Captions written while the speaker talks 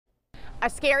A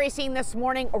scary scene this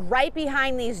morning right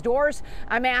behind these doors.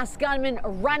 A masked gunman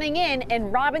running in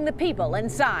and robbing the people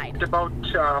inside. At about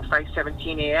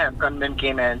 5:17 a.m., gunman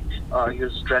came in. He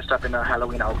was dressed up in a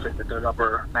Halloween outfit with a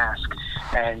rubber mask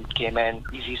and came in,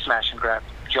 easy smash and grab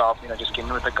job. Just came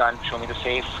in with a gun, showed me the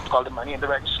safe, called the money in the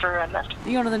register and left.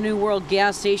 The owner of the New World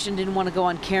gas station didn't want to go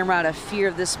on camera out of fear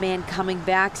of this man coming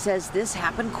back, says this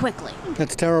happened quickly.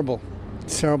 That's terrible.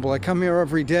 It's terrible. I come here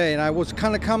every day, and I was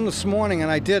kind of come this morning,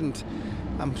 and I didn't.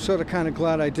 I'm sort of kind of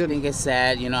glad I didn't. I think it's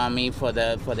sad, for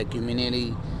the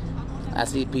community. I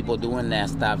see people doing that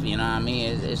stuff,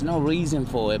 There's no reason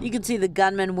for it. You can see the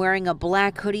gunman wearing a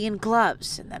black hoodie and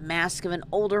gloves and the mask of an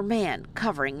older man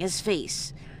covering his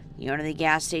face. The owner of the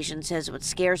gas station says what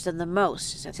scares them the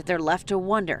most is that they're left to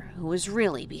wonder who is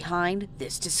really behind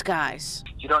this disguise.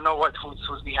 You don't know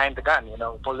who's behind the gun,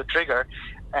 pull the trigger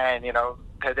and,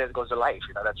 there goes the life.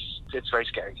 It's very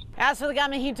scary. As for the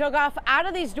gunman, he took off out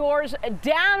of these doors,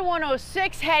 down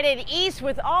 106, headed east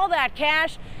with all that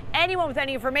cash. Anyone with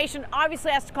any information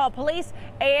obviously has to call police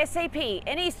ASAP.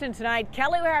 In Easton tonight,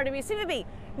 Kelly O'Hara, WCVB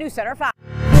News Center 5.